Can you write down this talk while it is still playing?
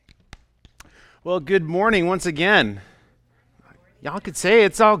Well, good morning once again. Y'all could say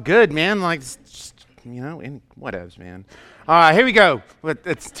it's all good, man. Like, it's just, and whatevs, man. All right, here we go. But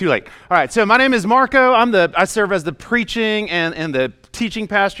it's too late. All right, so my name is Marco. I serve as the preaching and the teaching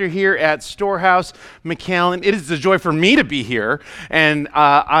pastor here at Storehouse McAllen. It is a joy for me to be here, and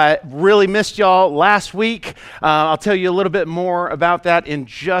I really missed y'all last week. I'll tell you a little bit more about that in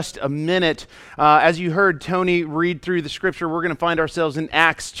just a minute. As you heard Tony read through the scripture, we're going to find ourselves in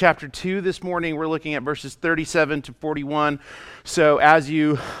Acts chapter 2 this morning. We're looking at verses 37 to 41. So as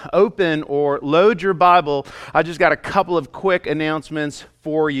you open or load your Bible, I just got a couple of quick announcements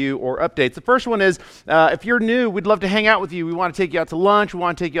for you or updates. The first one is, if you're new, we'd love to hang out with you. We want to take you out to lunch. We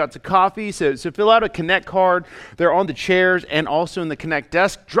want to take you out to coffee. So fill out a Connect card. They're on the chairs and also in the Connect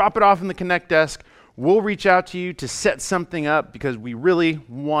desk. Drop it off in the Connect desk. We'll reach out to you to set something up because we really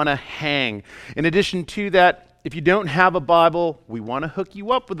want to hang. In addition to that, if you don't have a Bible, we want to hook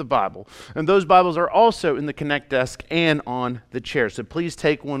you up with a Bible. And those Bibles are also in the Connect desk and on the chair. So please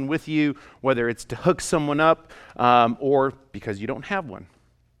take one with you, whether it's to hook someone up or because you don't have one.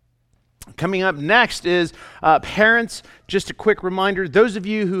 Coming up next is parents. Just a quick reminder, those of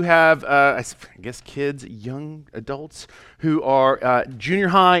you who have, I guess kids, young adults who are junior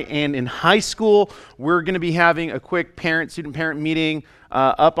high and in high school, we're going to be having a quick student-parent meeting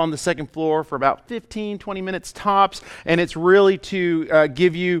up on the second floor for about 15, 20 minutes tops. And it's really to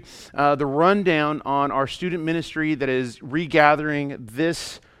give you the rundown on our student ministry that is regathering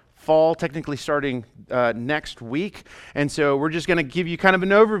this fall, technically starting next week. And so we're just going to give you kind of an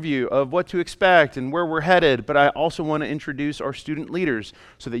overview of what to expect and where we're headed. But I also want to introduce our student leaders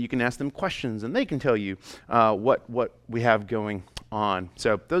so that you can ask them questions and they can tell you what we have going on.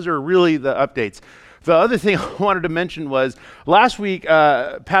 So those are really the updates. The other thing I wanted to mention was last week,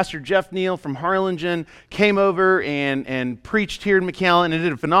 Pastor Jeff Neal from Harlingen came over and preached here in McAllen and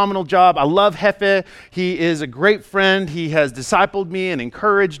did a phenomenal job. I love Hefe. He is a great friend. He has discipled me and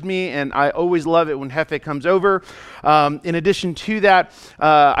encouraged me, and I always love it when Hefe comes over. In addition to that,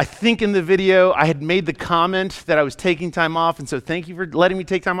 I think in the video I had made the comment that I was taking time off, and so thank you for letting me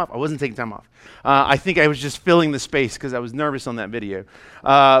take time off. I wasn't taking time off. I think I was just filling the space because I was nervous on that video.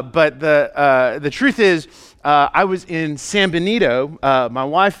 But the truth is, I was in San Benito. My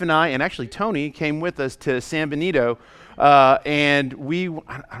wife and I, and actually Tony, came with us to San Benito, and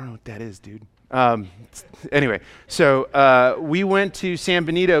I don't know what that is, dude. Anyway, so we went to San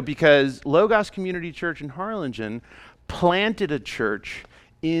Benito because Logos Community Church in Harlingen planted a church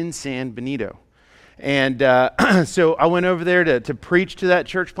in San Benito. And so I went over there to preach to that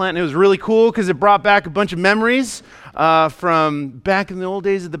church plant, and it was really cool because it brought back a bunch of memories from back in the old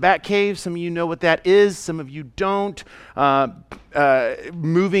days of the Bat Cave. Some of you know what that is, some of you don't.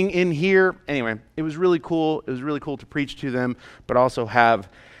 Moving in here. Anyway, it was really cool. It was really cool to preach to them, but also have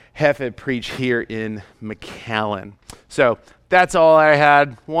Hefe preach here in McAllen. So that's all I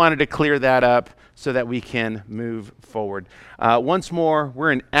had. Wanted to clear that up so that we can move forward. Once more,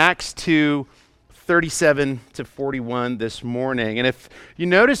 we're in Acts 2, 37 to 41 this morning. And if you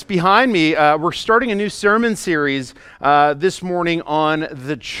notice behind me, we're starting a new sermon series this morning on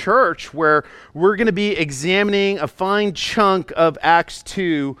the church, where we're going to be examining a fine chunk of Acts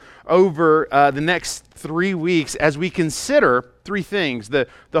 2 over the next 3 weeks as we consider three things: the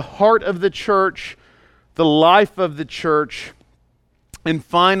heart of the church, the life of the church, and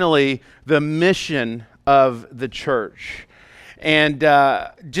finally, the mission of the church. And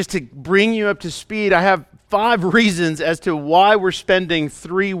just to bring you up to speed, I have 5 reasons as to why we're spending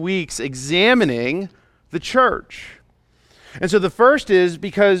 3 weeks examining the church. And so the first is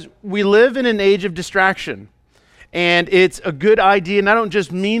because we live in an age of distraction. And it's a good idea, and I don't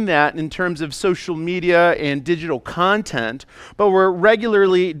just mean that in terms of social media and digital content, but we're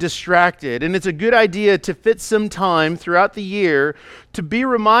regularly distracted. And it's a good idea to fit some time throughout the year to be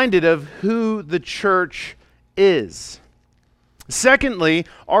reminded of who the church is. Secondly,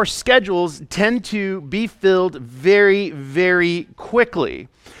 our schedules tend to be filled very, very quickly.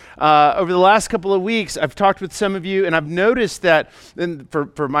 Over the last couple of weeks, I've talked with some of you, and I've noticed that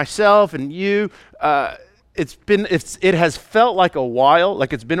for myself and you, it has felt like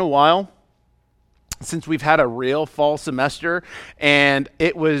it's been a while since we've had a real fall semester, and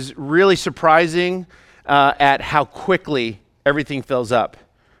it was really surprising at how quickly everything fills up.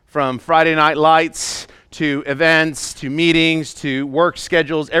 From Friday Night Lights to events, to meetings, to work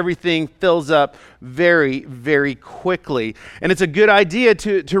schedules, everything fills up very, very quickly. And it's a good idea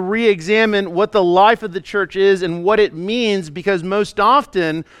to re-examine what the life of the church is and what it means, because most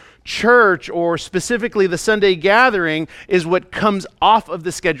often church, or specifically the Sunday gathering, is what comes off of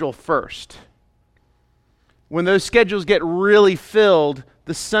the schedule first. When those schedules get really filled,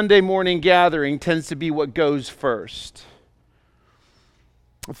 the Sunday morning gathering tends to be what goes first.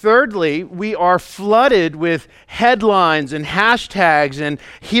 Thirdly, we are flooded with headlines and hashtags and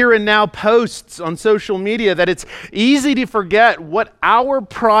here and now posts on social media that it's easy to forget what our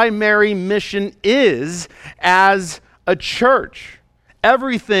primary mission is as a church.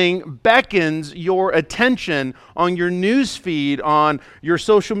 Everything beckons your attention on your news feed, on your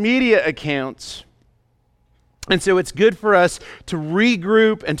social media accounts. And so it's good for us to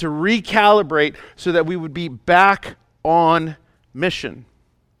regroup and to recalibrate so that we would be back on mission.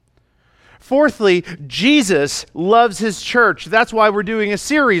 Fourthly, Jesus loves his church. That's why we're doing a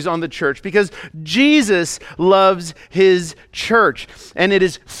series on the church, because Jesus loves his church. And it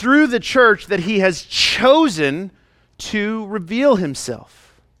is through the church that he has chosen to reveal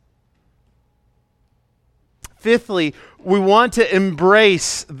himself. Fifthly, we want to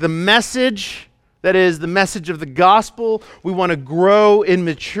embrace the message, that is the message of the gospel. We want to grow in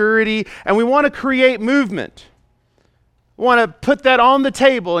maturity, and we want to create movement. We want to put that on the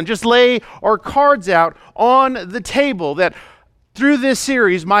table and just lay our cards out on the table, that through this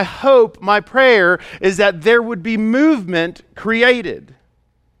series, my hope, my prayer is that there would be movement created.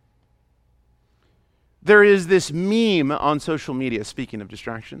 There is this meme on social media, speaking of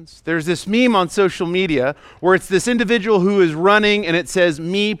distractions, there's this meme on social media where it's this individual who is running and it says,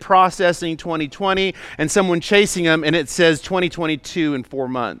 me processing 2020, and someone chasing them and it says 2022 in 4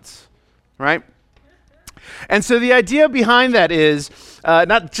 months, right? And so the idea behind that is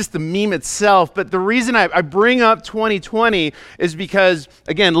not just the meme itself, but the reason I bring up 2020 is because,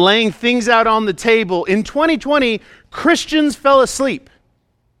 again, laying things out on the table, in 2020, Christians fell asleep.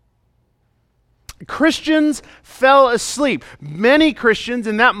 Christians fell asleep. Many Christians,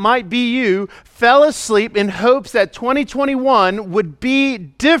 and that might be you, fell asleep in hopes that 2021 would be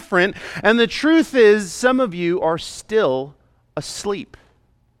different. And the truth is, some of you are still asleep.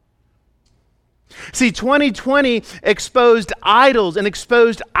 See, 2020 exposed idols and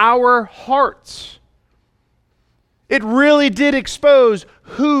exposed our hearts. It really did expose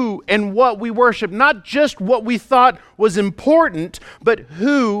who and what we worship, not just what we thought was important, but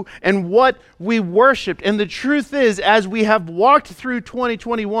who and what we worshiped. And the truth is, as we have walked through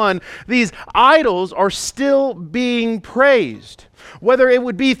 2021, these idols are still being praised. Whether it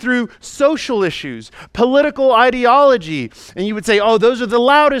would be through social issues, political ideology, and you would say, oh, those are the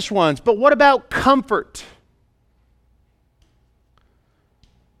loudest ones. But what about comfort?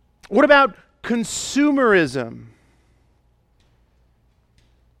 What about consumerism?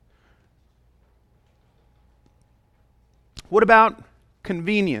 What about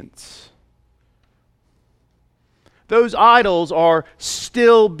convenience? Those idols are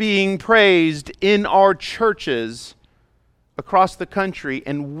still being praised in our churches across the country,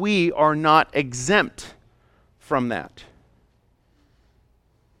 and we are not exempt from that.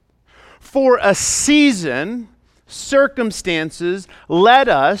 For a season, circumstances led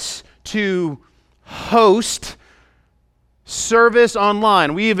us to host service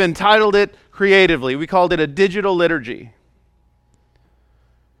online. We even titled it creatively. We called it a digital liturgy.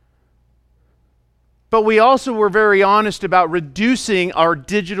 But we also were very honest about reducing our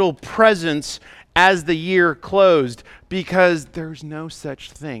digital presence as the year closed, because there's no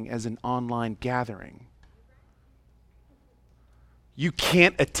such thing as an online gathering. You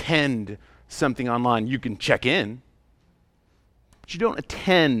can't attend something online. You can check in, but you don't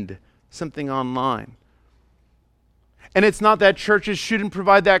attend something online. And it's not that churches shouldn't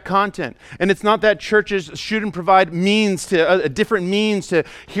provide that content. And it's not that churches shouldn't provide means to, different means to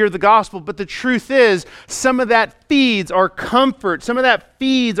hear the gospel. But the truth is, some of that feeds our comfort. Some of that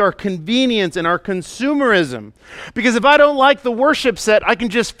feeds our convenience and our consumerism. Because if I don't like the worship set, I can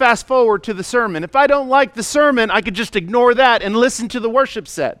just fast forward to the sermon. If I don't like the sermon, I could just ignore that and listen to the worship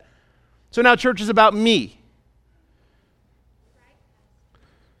set. So now church is about me.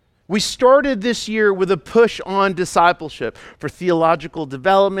 We started this year with a push on discipleship for theological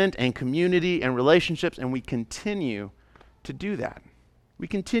development and community and relationships, and we continue to do that. We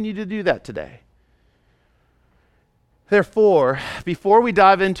continue to do that today. Therefore, before we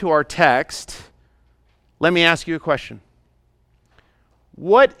dive into our text, let me ask you a question.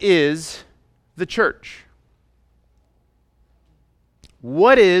 What is the church?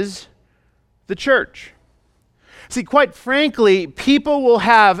 What is the church? See, quite frankly, people will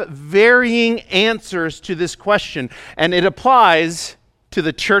have varying answers to this question, and it applies to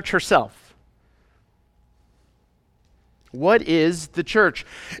the church herself. What is the church?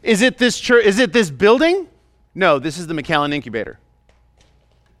 Is it this church? Is it this building? No, this is the McAllen Incubator.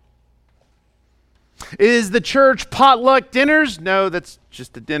 Is the church potluck dinners? No, that's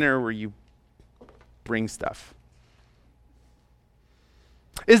just a dinner where you bring stuff.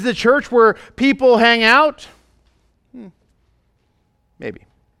 Is the church where people hang out? Maybe.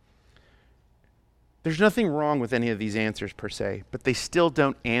 There's nothing wrong with any of these answers per se, but they still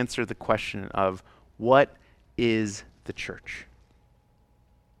don't answer the question of what is the church?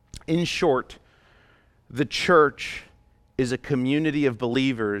 In short, the church is a community of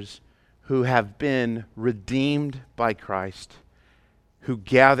believers who have been redeemed by Christ, who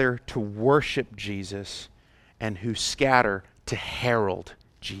gather to worship Jesus, and who scatter to herald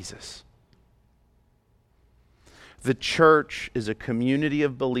Jesus. The church is a community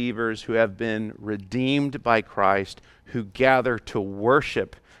of believers who have been redeemed by Christ, who gather to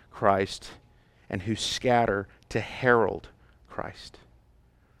worship Christ, and who scatter to herald Christ.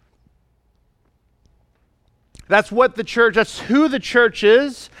 That's who the church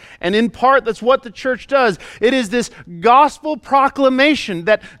is, and in part, that's what the church does. It is this gospel proclamation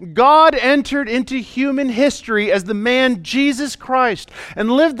that God entered into human history as the man Jesus Christ and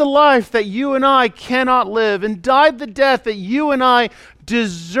lived the life that you and I cannot live and died the death that you and I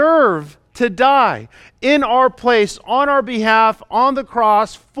deserve to die in our place, on our behalf, on the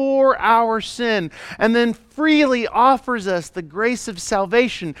cross for our sin, and then freely offers us the grace of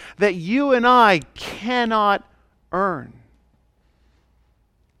salvation that you and I cannot earn.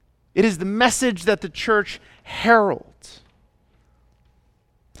 It is the message that the church heralds.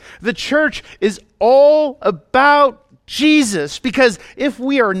 The church is all about Jesus, because if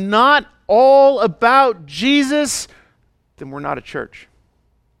we are not all about Jesus, then we're not a church.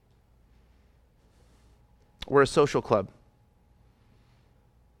 We're a social club.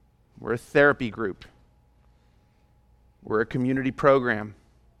 We're a therapy group. We're a community program.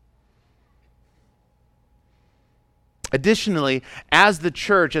 Additionally, as the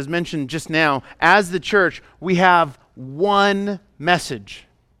church, as mentioned just now, as the church, we have one message.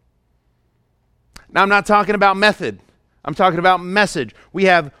 Now, I'm not talking about method. I'm talking about message. We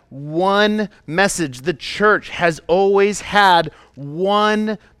have one message. The church has always had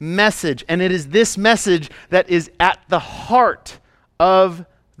one message, and it is this message that is at the heart of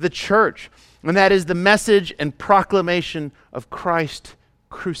the church, and that is the message and proclamation of Christ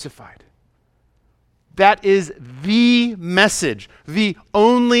crucified. That is the message, the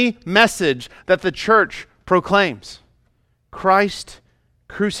only message that the church proclaims. Christ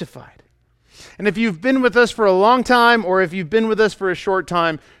crucified. And if you've been with us for a long time, or if you've been with us for a short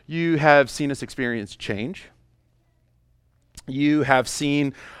time, you have seen us experience change. You have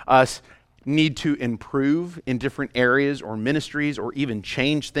seen us need to improve in different areas or ministries, or even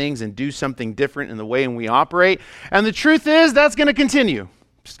change things and do something different in the way in we operate. And the truth is, that's going to continue.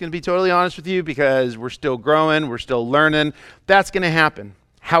 Just going to be totally honest with you, because we're still growing, we're still learning. That's going to happen.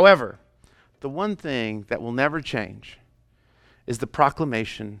 However, the one thing that will never change is the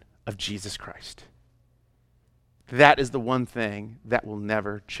proclamation of Jesus Christ. That is the one thing that will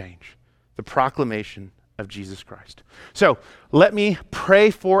never change. The proclamation of Jesus Christ. So let me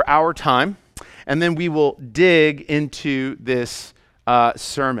pray for our time, and then we will dig into this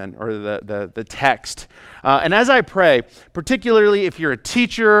sermon, or the text. And as I pray, particularly if you're a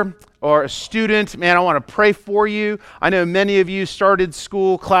teacher or a student, man, I want to pray for you. I know many of you started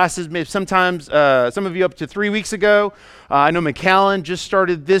school classes, maybe sometimes some of you up to 3 weeks ago. I know McAllen just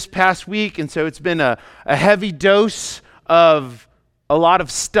started this past week, and so it's been a heavy dose of a lot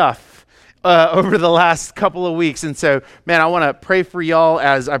of stuff over the last couple of weeks. And so, man, I want to pray for y'all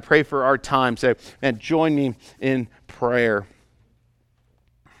as I pray for our time. So, man, join me in prayer.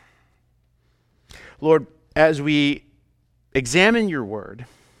 Lord, as we examine your word,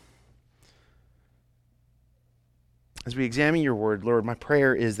 Lord, my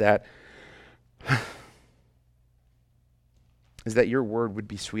prayer is that your word would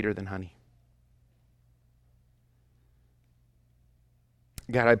be sweeter than honey.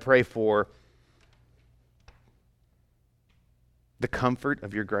 God, I pray for the comfort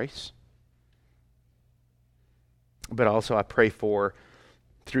of your grace, but also I pray for,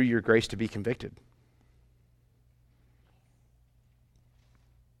 through your grace, to be convicted.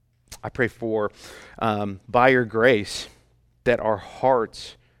 I pray for, by your grace, that our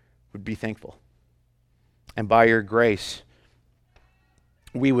hearts would be thankful. And by your grace,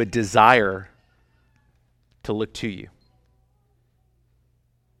 we would desire to look to you.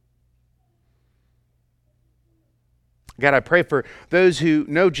 God, I pray for those who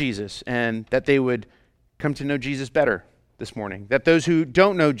know Jesus, and that they would come to know Jesus better this morning. That those who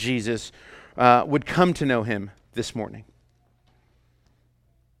don't know Jesus would come to know him this morning.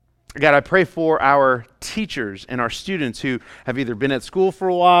 God, I pray for our teachers and our students who have either been at school for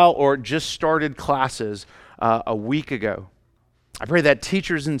a while or just started classes a week ago. I pray that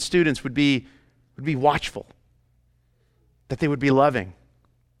teachers and students would be watchful, that they would be loving,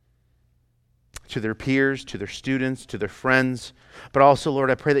 to their peers, to their students, to their friends. But also,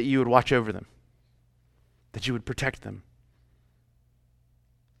 Lord, I pray that you would watch over them, that you would protect them,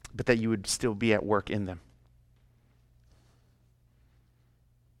 but that you would still be at work in them.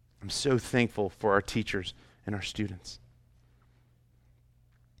 I'm so thankful for our teachers and our students.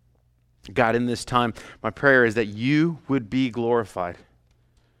 God, in this time, my prayer is that you would be glorified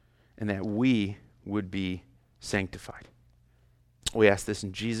and that we would be sanctified. We ask this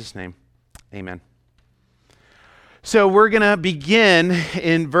in Jesus' name. Amen. So we're going to begin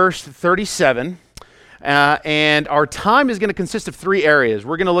in verse 37. And our time is going to consist of three areas.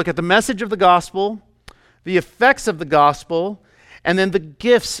 We're going to look at the message of the gospel, the effects of the gospel, and then the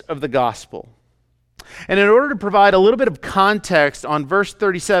gifts of the gospel. And in order to provide a little bit of context on verse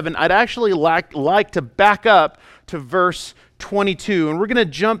 37, I'd actually like to back up to verse 22. And we're going to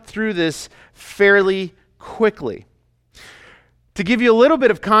jump through this fairly quickly. To give you a little bit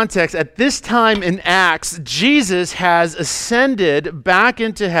of context, at this time in Acts, Jesus has ascended back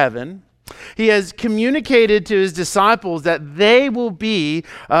into heaven. He has communicated to his disciples that they will be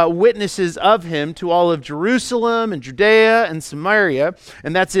witnesses of him to all of Jerusalem and Judea and Samaria,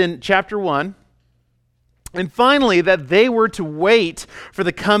 and that's in chapter 1. And finally, that they were to wait for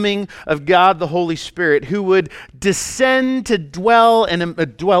the coming of God the Holy Spirit, who would descend to dwell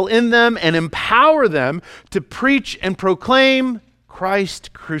in them and empower them to preach and proclaim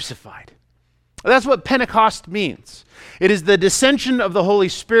Christ crucified. That's what Pentecost means. It is the descension of the Holy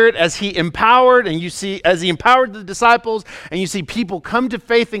Spirit as he empowered the disciples, and you see people come to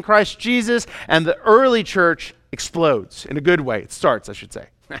faith in Christ Jesus, and the early church explodes in a good way. It starts, I should say.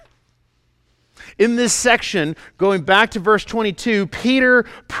 In this section, going back to verse 22, Peter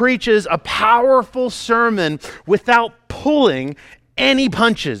preaches a powerful sermon without pulling any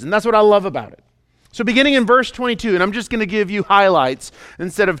punches, and that's what I love about it. So beginning in verse 22, and I'm just going to give you highlights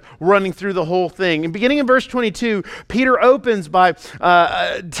instead of running through the whole thing. And beginning in verse 22, Peter opens by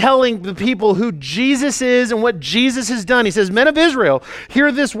telling the people who Jesus is and what Jesus has done. He says, "Men of Israel,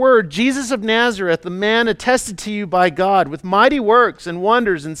 hear this word, Jesus of Nazareth, the man attested to you by God with mighty works and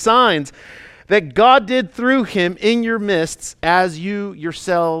wonders and signs that God did through him in your midst, as you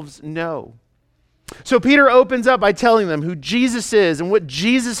yourselves know." So Peter opens up by telling them who Jesus is and what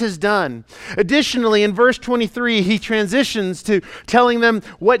Jesus has done. Additionally, in verse 23, he transitions to telling them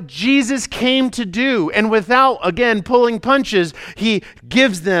what Jesus came to do. And without, again, pulling punches, he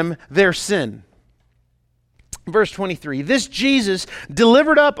gives them their sin. Verse 23, this Jesus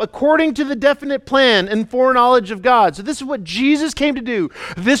delivered up according to the definite plan and foreknowledge of God. So this is what Jesus came to do.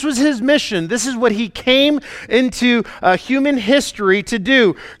 This was his mission. This is what he came into human history to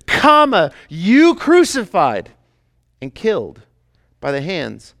do. You crucified and killed by the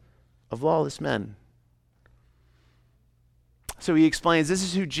hands of lawless men. So he explains, this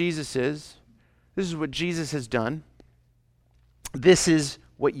is who Jesus is. This is what Jesus has done. This is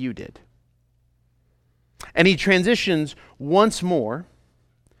what you did. And he transitions once more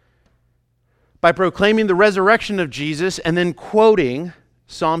by proclaiming the resurrection of Jesus and then quoting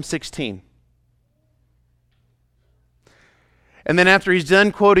Psalm 16. And then after he's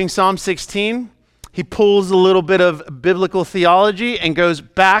done quoting Psalm 16, he pulls a little bit of biblical theology and goes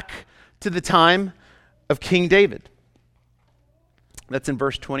back to the time of King David. That's in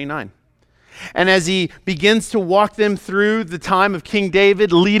verse 29. And as he begins to walk them through the time of King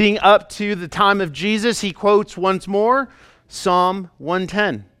David leading up to the time of Jesus, he quotes once more Psalm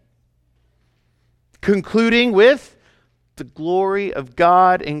 110, concluding with the glory of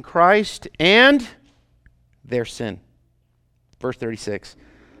God in Christ and their sin. Verse 36,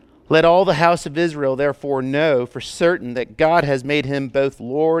 let all the house of Israel therefore know for certain that God has made him both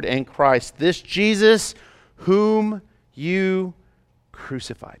Lord and Christ, this Jesus whom you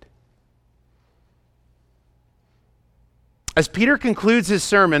crucified. As Peter concludes his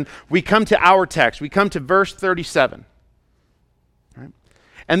sermon, we come to our text. We come to verse 37. Right?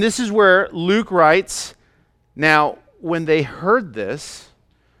 And this is where Luke writes, now, when they heard this,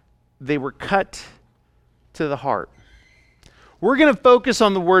 they were cut to the heart. We're going to focus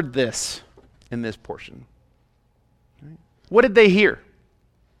on the word this in this portion. Right? What did they hear?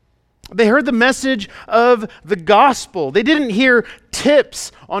 They heard the message of the gospel. They didn't hear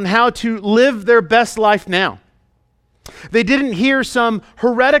tips on how to live their best life now. They didn't hear some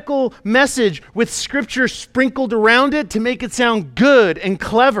heretical message with scripture sprinkled around it to make it sound good and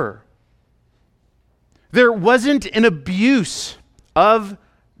clever. There wasn't an abuse of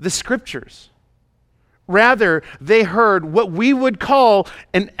the scriptures. Rather, they heard what we would call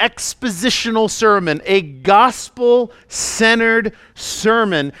an expositional sermon, a gospel-centered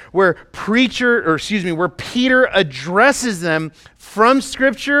sermon where where Peter addresses them from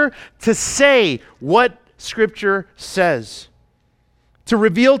Scripture to say what Scripture says, to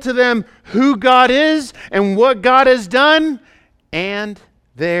reveal to them who God is and what God has done and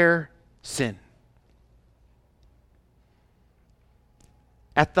their sin.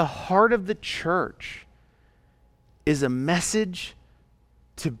 At the heart of the church is a message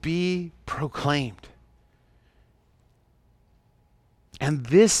to be proclaimed. And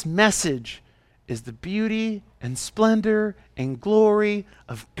this message is the beauty and splendor and glory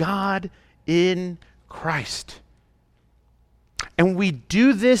of God in Christ. And we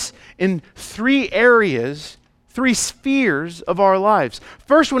do this in three areas, three spheres of our lives.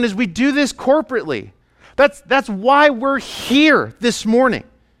 First one is we do this corporately. That's why we're here this morning.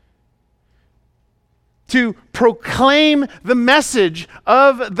 To proclaim the message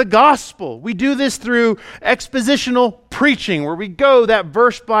of the gospel. We do this through expositional preaching, where we go that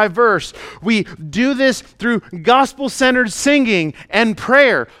verse by verse. We do this through gospel-centered singing and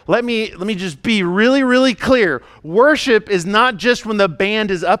prayer. Let me just be really, really clear. Worship is not just when the band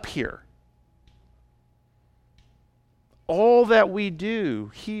is up here. All that we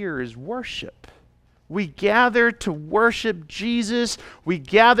do here is worship. We gather to worship Jesus. We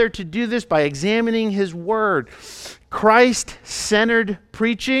gather to do this by examining His Word. Christ-centered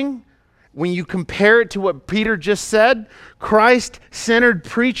preaching, when you compare it to what Peter just said, Christ-centered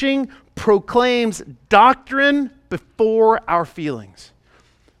preaching proclaims doctrine before our feelings.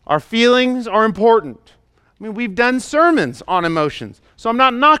 Our feelings are important. I mean, we've done sermons on emotions, so I'm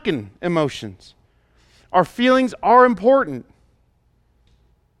not knocking emotions. Our feelings are important.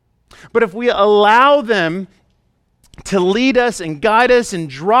 But if we allow them to lead us and guide us and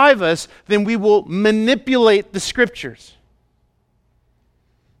drive us, then we will manipulate the Scriptures.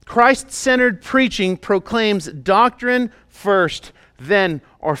 Christ-centered preaching proclaims doctrine first, then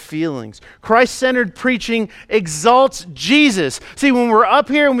our feelings. Christ-centered preaching exalts Jesus. See, when we're up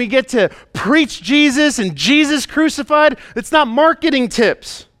here and we get to preach Jesus and Jesus crucified, it's not marketing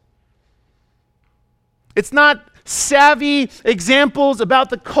tips. It's not savvy examples about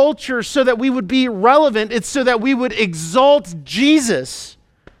the culture so that we would be relevant. It's so that we would exalt Jesus.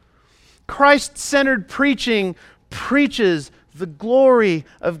 Christ-centered preaching preaches the glory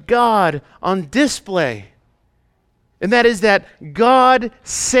of God on display. And that is that God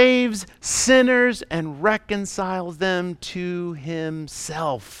saves sinners and reconciles them to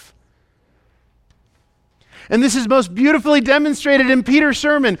Himself. And this is most beautifully demonstrated in Peter's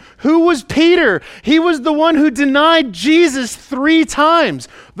sermon. Who was Peter? He was the one who denied Jesus 3 times.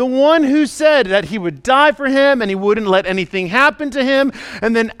 The one who said that He would die for him and He wouldn't let anything happen to him.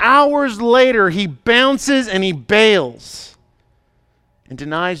 And then hours later, he bounces and he bails and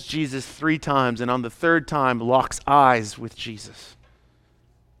denies Jesus 3 times. And on the 3rd time, locks eyes with Jesus.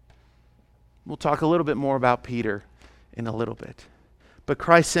 We'll talk a little bit more about Peter in a little bit. But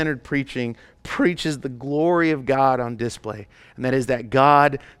Christ-centered preaching preaches the glory of God on display. And that is that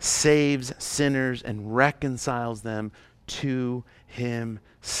God saves sinners and reconciles them to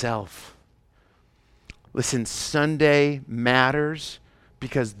Himself. Listen, Sunday matters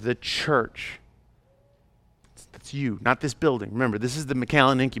because the church, that's you, not this building. Remember, this is the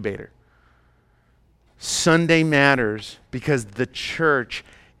McAllen Incubator. Sunday matters because the church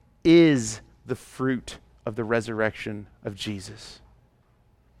is the fruit of the resurrection of Jesus.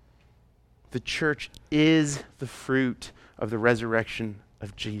 The church is the fruit of the resurrection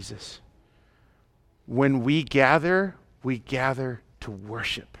of Jesus. When we gather to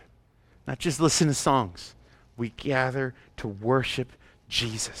worship. Not just listen to songs. We gather to worship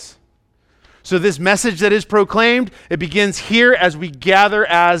Jesus. So this message that is proclaimed, it begins here as we gather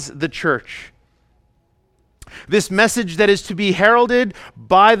as the church. This message that is to be heralded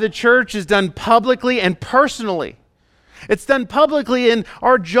by the church is done publicly and personally. It's done publicly, and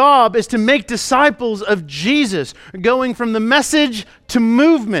our job is to make disciples of Jesus, going from the message to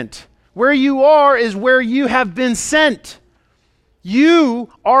movement. Where you are is where you have been sent.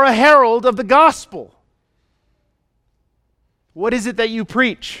 You are a herald of the gospel. What is it that you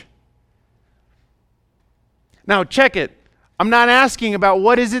preach? Now, check it. I'm not asking about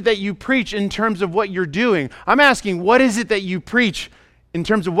what is it that you preach in terms of what you're doing. I'm asking what is it that you preach in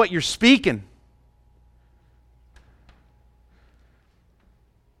terms of what you're speaking.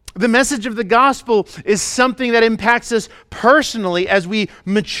 The message of the gospel is something that impacts us personally as we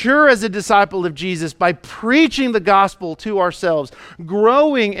mature as a disciple of Jesus by preaching the gospel to ourselves,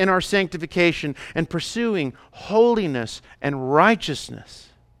 growing in our sanctification, and pursuing holiness and righteousness.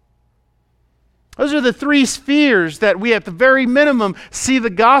 Those are the three spheres that we, at the very minimum, see the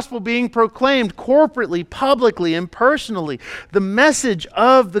gospel being proclaimed corporately, publicly, and personally. The message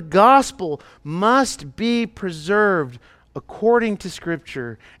of the gospel must be preserved according to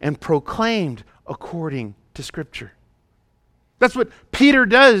Scripture and proclaimed according to Scripture. That's what Peter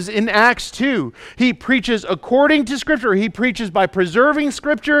does in Acts 2. He preaches according to Scripture. He preaches by preserving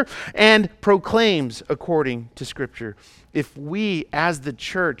Scripture and proclaims according to Scripture. If we, as the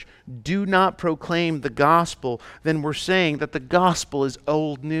church, do not proclaim the gospel, then we're saying that the gospel is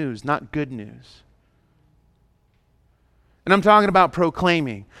old news, not good news. And I'm talking about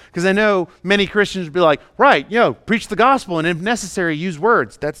proclaiming, because I know many Christians will be like, right, preach the gospel, and if necessary, use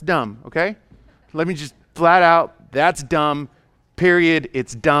words. That's dumb, okay? Let me just flat out, that's dumb, period.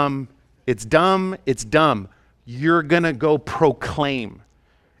 It's dumb. It's dumb. It's dumb. You're going to go proclaim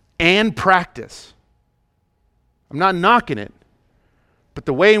and practice. I'm not knocking it, but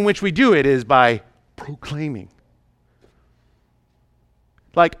the way in which we do it is by proclaiming.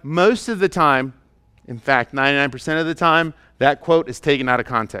 Like most of the time, in fact, 99% of the time, that quote is taken out of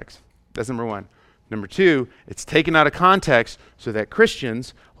context. That's number one. Number two, it's taken out of context so that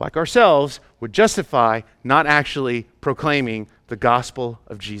Christians, like ourselves, would justify not actually proclaiming the gospel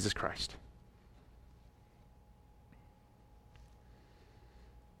of Jesus Christ.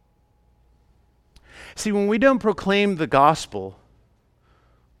 See, when we don't proclaim the gospel,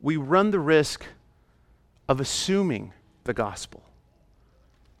 we run the risk of assuming the gospel.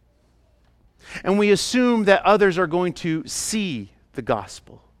 And we assume that others are going to see the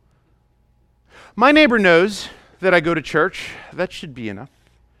gospel. My neighbor knows that I go to church. That should be enough.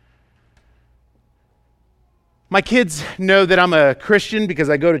 My kids know that I'm a Christian because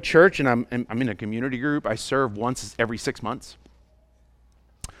I go to church and I'm in a community group. I serve once every 6 months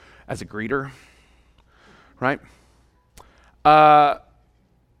as a greeter. Right?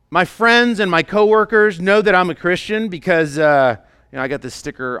 My friends and my coworkers know that I'm a Christian because I got this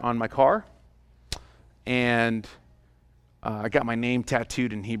sticker on my car, and I got my name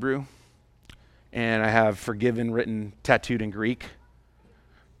tattooed in Hebrew, and I have forgiven written tattooed in Greek.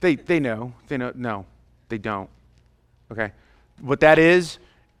 They know. No, they don't. Okay? What that is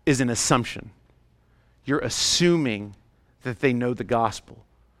an assumption. You're assuming that they know the gospel.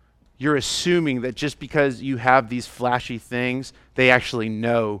 You're assuming that just because you have these flashy things, they actually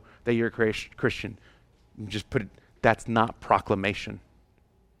know that you're a Christian. Just put it, that's not proclamation.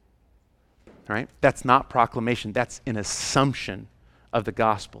 Right? That's not proclamation. That's an assumption of the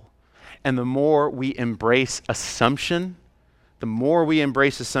gospel. And the more we embrace assumption,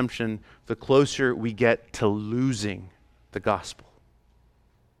 the closer we get to losing the gospel.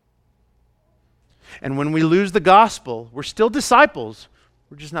 And when we lose the gospel, we're still disciples.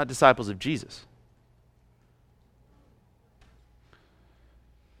 We're just not disciples of Jesus.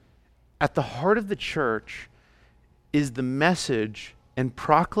 At the heart of the church is the message and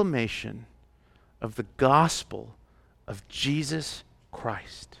proclamation of the gospel of Jesus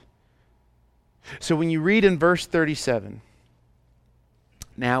Christ. So when you read in verse 37,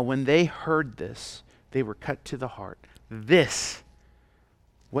 now when they heard this, they were cut to the heart.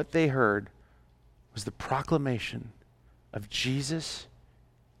 What they heard was the proclamation of Jesus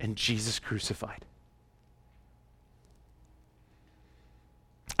and Jesus crucified.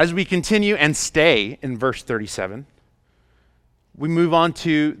 As we continue and stay in verse 37, we move on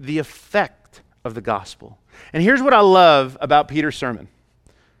to the effect of the gospel. And here's what I love about Peter's sermon.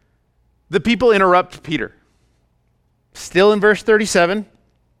 The people interrupt Peter. Still in verse 37,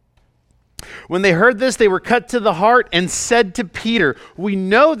 when they heard this, they were cut to the heart and said to Peter. We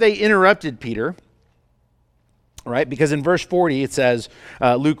know they interrupted Peter, right? Because in verse 40 it says,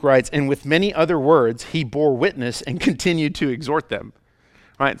 Luke writes, and with many other words he bore witness and continued to exhort them.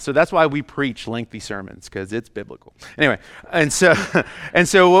 Right? So that's why we preach lengthy sermons, because it's biblical. Anyway, and so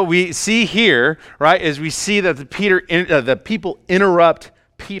what we see here, right, is we see that the people interrupt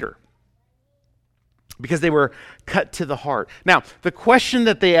Peter because they were cut to the heart. Now, the question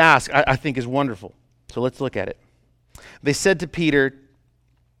that they ask, I think, is wonderful. So let's look at it. They said to Peter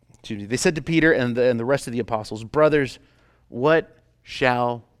and the rest of the apostles, brothers, what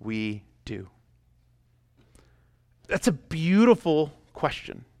shall we do? That's a beautiful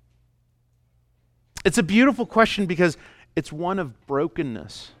question. It's a beautiful question because it's one of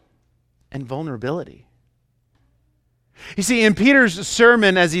brokenness and vulnerability. You see, in Peter's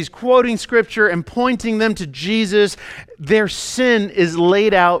sermon, as he's quoting scripture and pointing them to Jesus, their sin is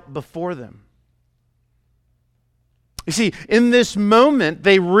laid out before them. You see, in this moment,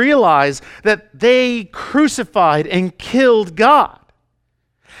 they realize that they crucified and killed God.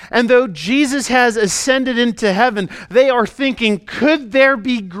 And though Jesus has ascended into heaven, they are thinking, could there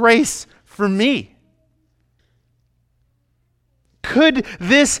be grace for for me? Could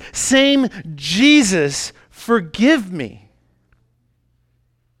this same Jesus forgive me?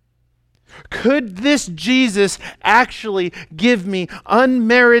 Could this Jesus actually give me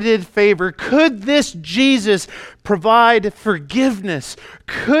unmerited favor? Could this Jesus provide forgiveness?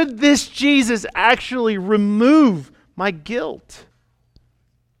 Could this Jesus actually remove my guilt?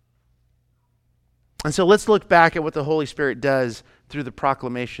 And so let's look back at what the Holy Spirit does through the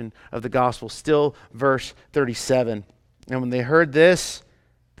proclamation of the gospel. Still verse 37. And when they heard this,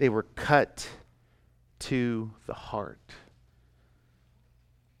 they were cut to the heart.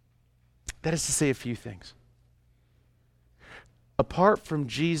 That is to say a few things. Apart from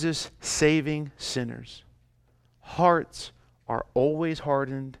Jesus saving sinners, hearts are always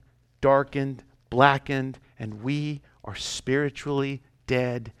hardened, darkened, blackened, and we are spiritually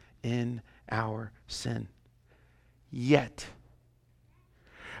dead in our sin. Yet,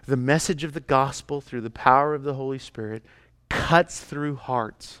 the message of the gospel through the power of the Holy Spirit cuts through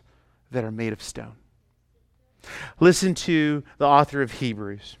hearts that are made of stone. Listen to the author of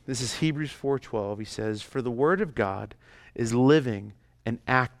Hebrews. This is Hebrews 4:12. He says, "For the word of God is living and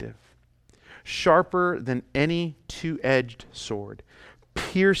active, sharper than any two-edged sword,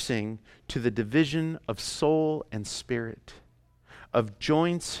 piercing to the division of soul and spirit, of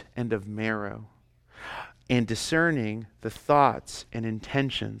joints and of marrow, and discerning the thoughts and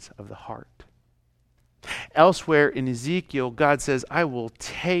intentions of the heart." Elsewhere in Ezekiel, God says, "I will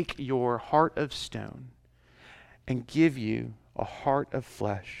take your heart of stone and give you a heart of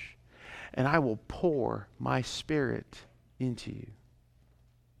flesh, and I will pour my spirit into you."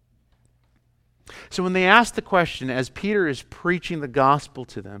 So when they ask the question, as Peter is preaching the gospel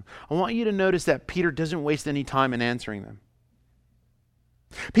to them, I want you to notice that Peter doesn't waste any time in answering them.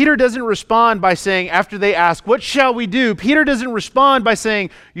 Peter doesn't respond by saying, after they ask, "What shall we do?" Peter doesn't respond by saying,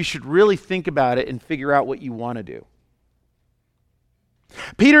 "You should really think about it and figure out what you want to do."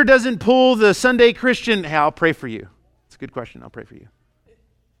 Peter doesn't pull the Sunday Christian, "Hey, I'll pray for you." It's a good question. I'll pray for you.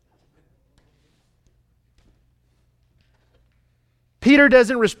 Peter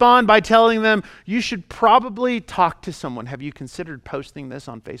doesn't respond by telling them, "You should probably talk to someone. Have you considered posting this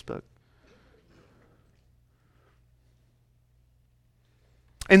on Facebook?"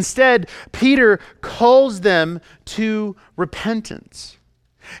 Instead, Peter calls them to repentance.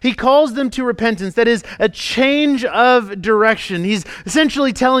 He calls them to repentance, that is, a change of direction. He's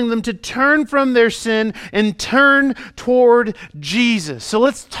essentially telling them to turn from their sin and turn toward Jesus. So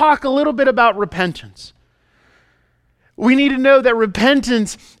let's talk a little bit about repentance. We need to know that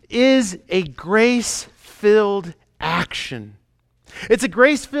repentance is a grace-filled action. It's a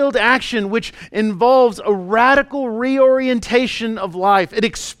grace-filled action which involves a radical reorientation of life. It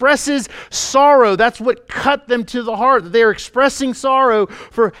expresses sorrow. That's what cut them to the heart. They are expressing sorrow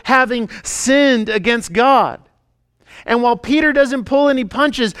for having sinned against God. And while Peter doesn't pull any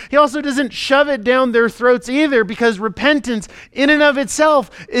punches, he also doesn't shove it down their throats either, because repentance in and of itself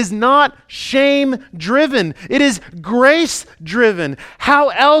is not shame-driven. It is grace-driven. How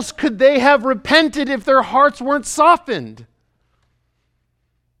else could they have repented if their hearts weren't softened?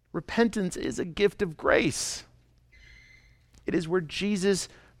 Repentance is a gift of grace. It is where Jesus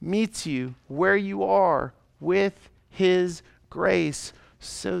meets you where you are with his grace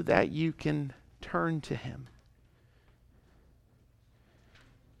so that you can turn to him.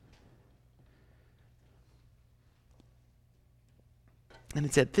 And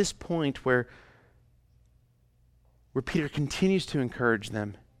it's at this point where Peter continues to encourage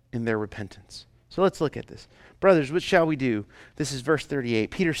them in their repentance. So let's look at this. "Brothers, what shall we do?" This is verse 38.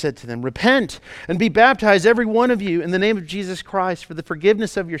 Peter said to them, "Repent and be baptized, every one of you, in the name of Jesus Christ for the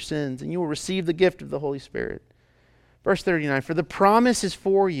forgiveness of your sins, and you will receive the gift of the Holy Spirit." Verse 39, "For the promise is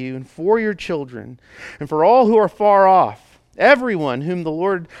for you and for your children and for all who are far off, everyone whom the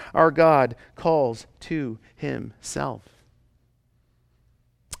Lord our God calls to himself."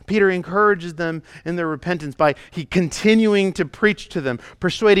 Peter encourages them in their repentance by he continuing to preach to them,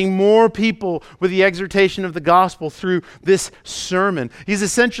 persuading more people with the exhortation of the gospel through this sermon. He's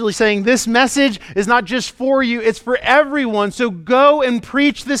essentially saying this message is not just for you, it's for everyone. So go and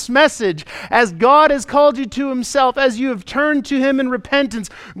preach this message. As God has called you to himself, as you have turned to him in repentance,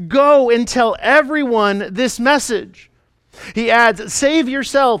 go and tell everyone this message. He adds, save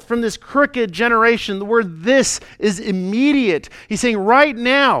yourself from this crooked generation. The word "this" is immediate. He's saying right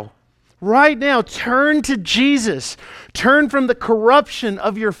now, turn to Jesus. Turn from the corruption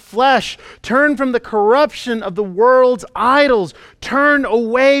of your flesh. Turn from the corruption of the world's idols. Turn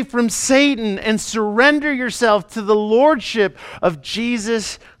away from Satan and surrender yourself to the lordship of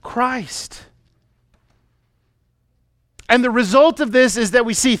Jesus Christ. And the result of this is that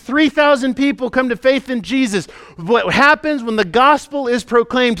we see 3,000 people come to faith in Jesus. What happens when the gospel is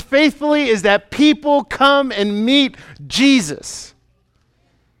proclaimed faithfully is that people come and meet Jesus.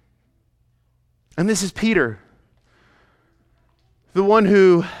 And this is Peter, the one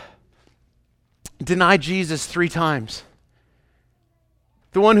who denied Jesus 3 times.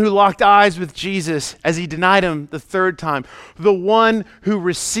 The one who locked eyes with Jesus as he denied him the 3rd time. The one who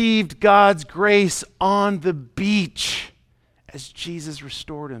received God's grace on the beach as Jesus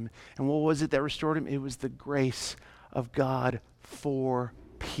restored him. And what was it that restored him? It was the grace of God for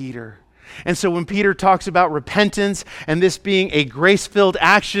Peter. And so when Peter talks about repentance and this being a grace-filled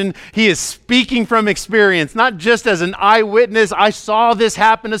action, he is speaking from experience, not just as an eyewitness. I saw this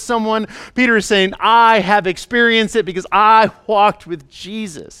happen to someone. Peter is saying, I have experienced it because I walked with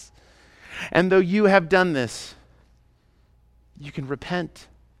Jesus. And though you have done this, you can repent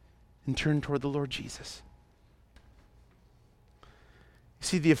and turn toward the Lord Jesus. You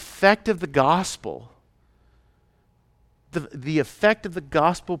see, the effect of the gospel, the effect of the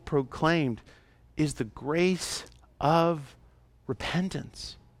gospel proclaimed is the grace of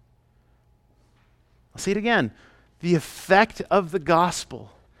repentance. I'll say it again. The effect of the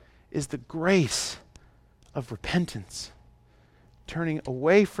gospel is the grace of repentance, turning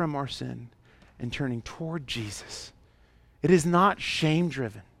away from our sin and turning toward Jesus. It is not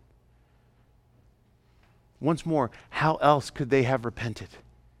shame-driven. Once more, how else could they have repented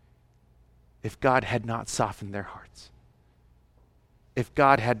if God had not softened their hearts? If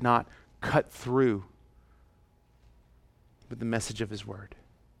God had not cut through with the message of his word.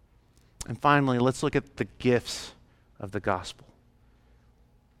 And finally, let's look at the gifts of the gospel.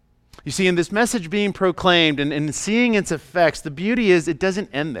 You see, in this message being proclaimed and seeing its effects, the beauty is it doesn't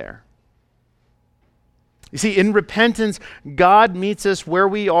end there. You see, in repentance, God meets us where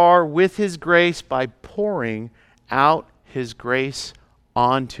we are with his grace by pouring out his grace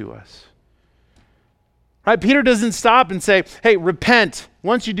onto us. Right? Peter doesn't stop and say, hey, repent.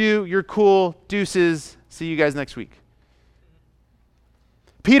 Once you do, you're cool. Deuces. See you guys next week.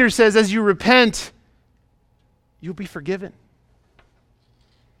 Peter says, as you repent, you'll be forgiven.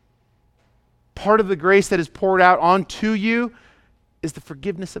 Part of the grace that is poured out onto you is the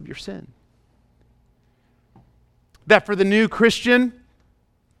forgiveness of your sin. That for the new Christian,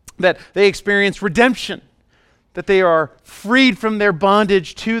 that they experience redemption. That they are freed from their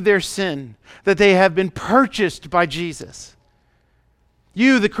bondage to their sin, that they have been purchased by Jesus.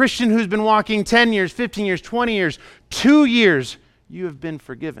 You, the Christian who's been walking 10 years, 15 years, 20 years, 2 years, you have been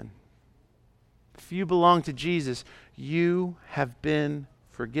forgiven. If you belong to Jesus, you have been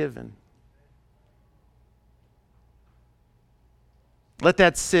forgiven. Let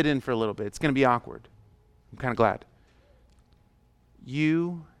that sit in for a little bit. It's going to be awkward. I'm kind of glad.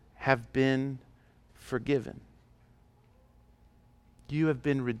 You have been forgiven. You have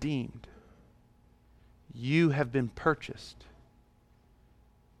been redeemed. You have been purchased.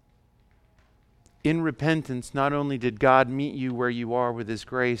 In repentance, not only did God meet you where you are with his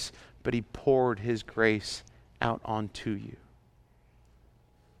grace, but he poured his grace out onto you.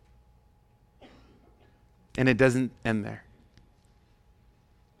 And it doesn't end there.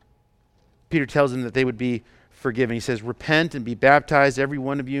 Peter tells them that they would be forgiven. He says, repent and be baptized, every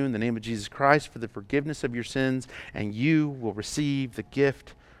one of you, in the name of Jesus Christ for the forgiveness of your sins, and you will receive the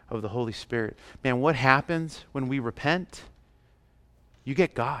gift of the Holy Spirit. Man, what happens when we repent? You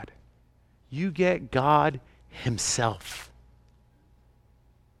get God. You get God himself.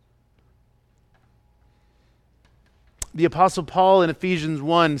 The Apostle Paul in Ephesians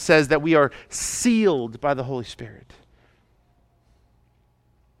 1 says that we are sealed by the Holy Spirit.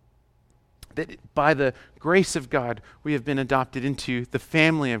 That by the grace of God, we have been adopted into the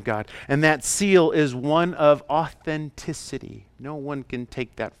family of God. And that seal is one of authenticity. No one can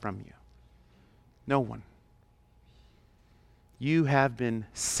take that from you. No one. You have been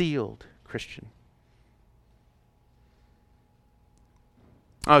sealed, Christian.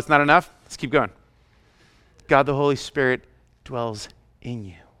 Oh, it's not enough? Let's keep going. God the Holy Spirit dwells in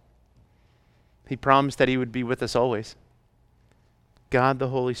you. He promised that he would be with us always. God the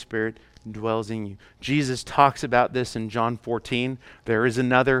Holy Spirit dwells in you. Jesus talks about this in John 14. There is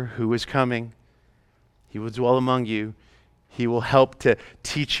another who is coming. He will dwell among you. He will help to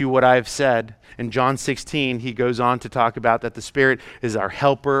teach you what I have said. In John 16, he goes on to talk about that the Spirit is our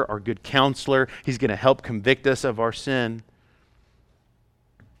helper, our good counselor. He's going to help convict us of our sin.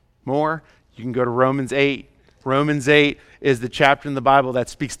 More, you can go to Romans 8. Romans 8 is the chapter in the Bible that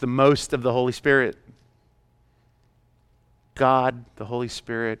speaks the most of the Holy Spirit. God, the Holy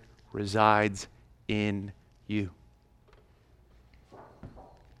Spirit, resides in you.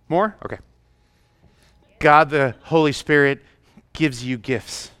 More? Okay. God the Holy Spirit gives you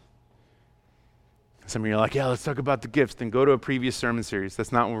gifts. Some of you are like, yeah, let's talk about the gifts. Then go to a previous sermon series.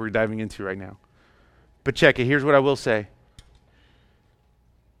 That's not what we're diving into right now. But check it. Here's what I will say.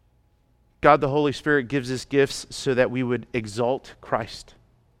 God the Holy Spirit gives us gifts so that we would exalt Christ.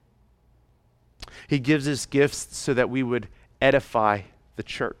 He gives us gifts so that we would edify the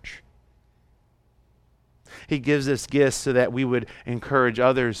church. He gives us gifts so that we would encourage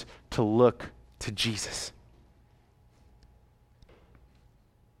others to look to Jesus.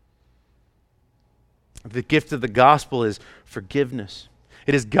 The gift of the gospel is forgiveness.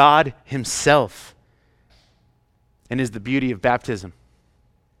 It is God Himself, and is the beauty of baptism.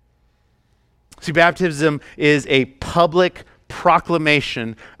 See, baptism is a public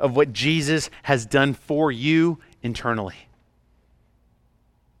proclamation of what Jesus has done for you internally.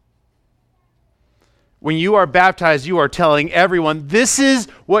 When you are baptized, you are telling everyone, this is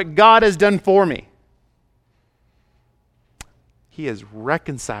what God has done for me. He has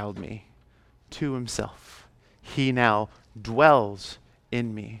reconciled me to Himself. He now dwells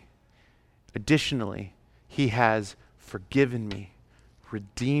in me. Additionally, He has forgiven me,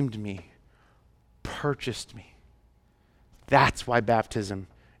 redeemed me, purchased me. That's why baptism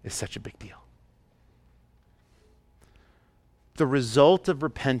is such a big deal. The result of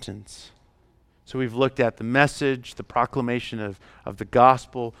repentance. So we've looked at the message, the proclamation of the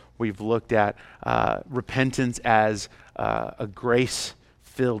gospel. We've looked at repentance as a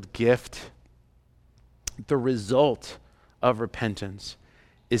grace-filled gift. The result of repentance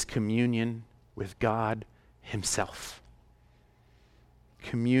is communion with God Himself.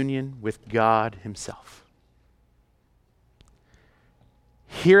 Communion with God Himself.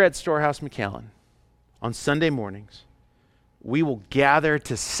 Here at Storehouse McAllen, on Sunday mornings, we will gather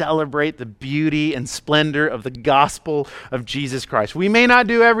to celebrate the beauty and splendor of the gospel of Jesus Christ. We may not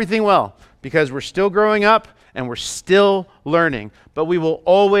do everything well because we're still growing up and we're still learning, but we will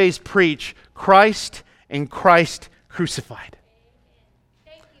always preach Christ and Christ crucified.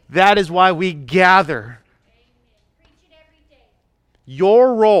 That is why we gather.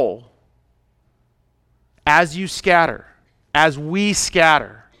 Your role as you scatter, as we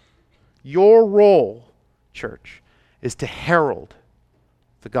scatter, your role, church, is to herald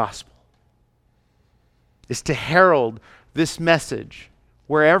the gospel. Is to herald this message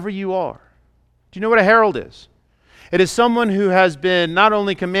wherever you are. Do you know what a herald is? It is someone who has been not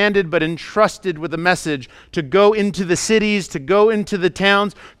only commanded but entrusted with a message to go into the cities, to go into the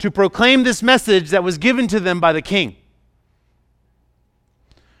towns, to proclaim this message that was given to them by the king.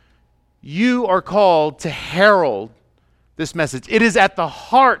 You are called to herald this message. It is at the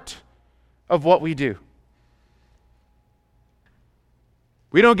heart of what we do.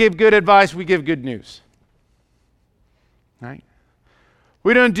 We don't give good advice, we give good news. Right?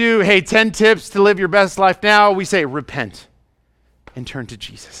 We don't do, hey, 10 tips to live your best life now. We say, repent and turn to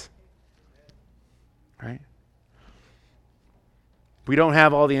Jesus. Right? We don't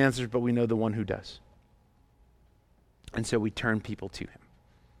have all the answers, but we know the one who does. And so we turn people to Him.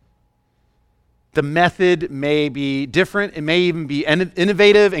 The method may be different. It may even be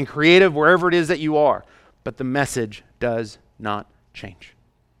innovative and creative wherever it is that you are. But the message does not change.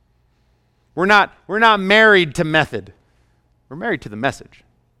 We're not married to method. We're married to the message.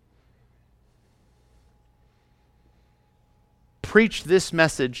 Preach this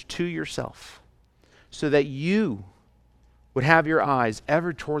message to yourself so that you would have your eyes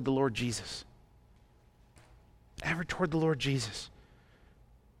ever toward the Lord Jesus. Ever toward the Lord Jesus.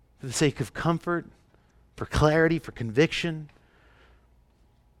 For the sake of comfort, for clarity, for conviction.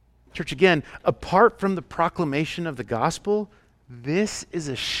 Church, again, apart from the proclamation of the gospel, this is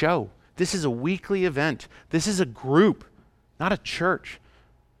a show. This is a weekly event. This is a group, not a church.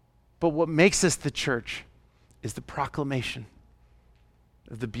 But what makes us the church is the proclamation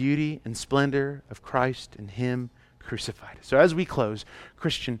of the beauty and splendor of Christ and Him crucified. So as we close,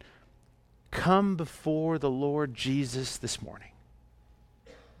 Christian, come before the Lord Jesus this morning.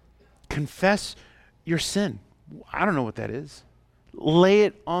 Confess your sin. I don't know what that is. Lay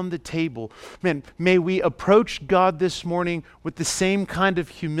it on the table. Man, may we approach God this morning with the same kind of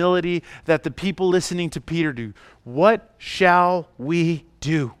humility that the people listening to Peter do. What shall we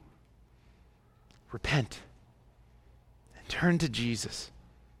do? Repent and turn to Jesus.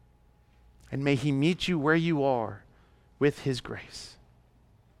 And may He meet you where you are with His grace.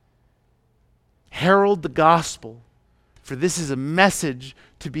 Herald the gospel, for this is a message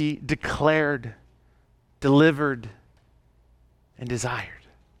to be declared, delivered, and desired.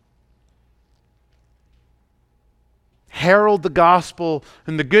 Herald the gospel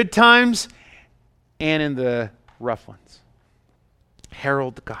in the good times and in the rough ones.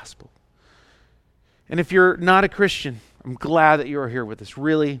 Herald the gospel. And if you're not a Christian, I'm glad that you are here with us.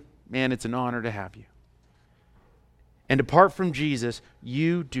 Really, man, it's an honor to have you. And apart from Jesus,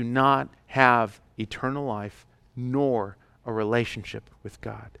 you do not have eternal life nor a relationship with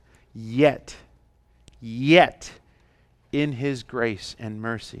God. Yet, in His grace and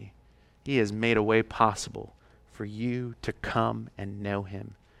mercy, He has made a way possible for you to come and know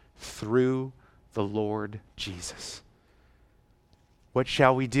Him through the Lord Jesus. What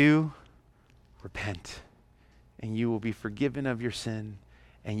shall we do? Repent, and you will be forgiven of your sin,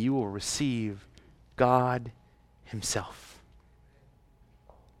 and you will receive God Himself.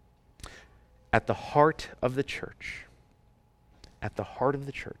 At the heart of the church,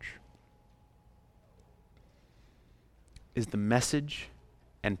 is the message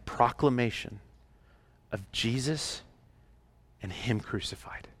and proclamation of Jesus and Him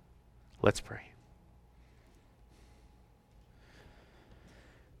crucified. Let's pray.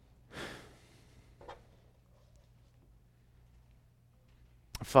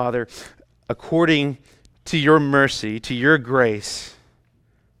 Father, according to your mercy, to your grace,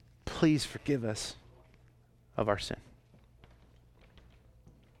 please forgive us of our sin.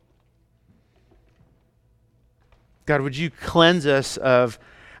 God, would you cleanse us of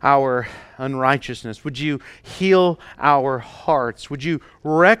our unrighteousness? Would you heal our hearts? Would you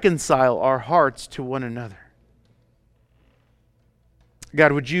reconcile our hearts to one another?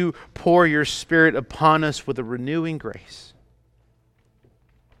 God, would you pour your Spirit upon us with a renewing grace?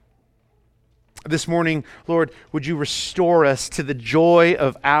 This morning, Lord, would you restore us to the joy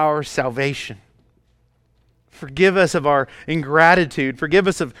of our salvation? Forgive us of our ingratitude. Forgive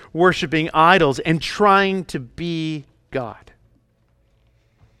us of worshiping idols and trying to be God.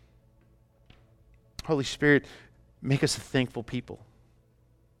 Holy Spirit, make us a thankful people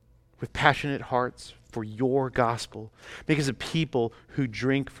with passionate hearts for your gospel. Make us a people who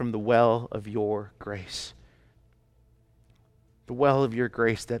drink from the well of your grace. The well of your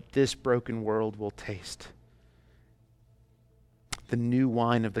grace that this broken world will taste. The new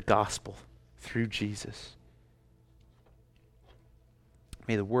wine of the gospel through Jesus.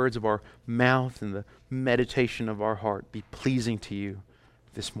 May the words of our mouth and the meditation of our heart be pleasing to you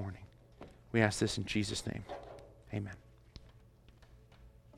this morning. We ask this in Jesus' name. Amen.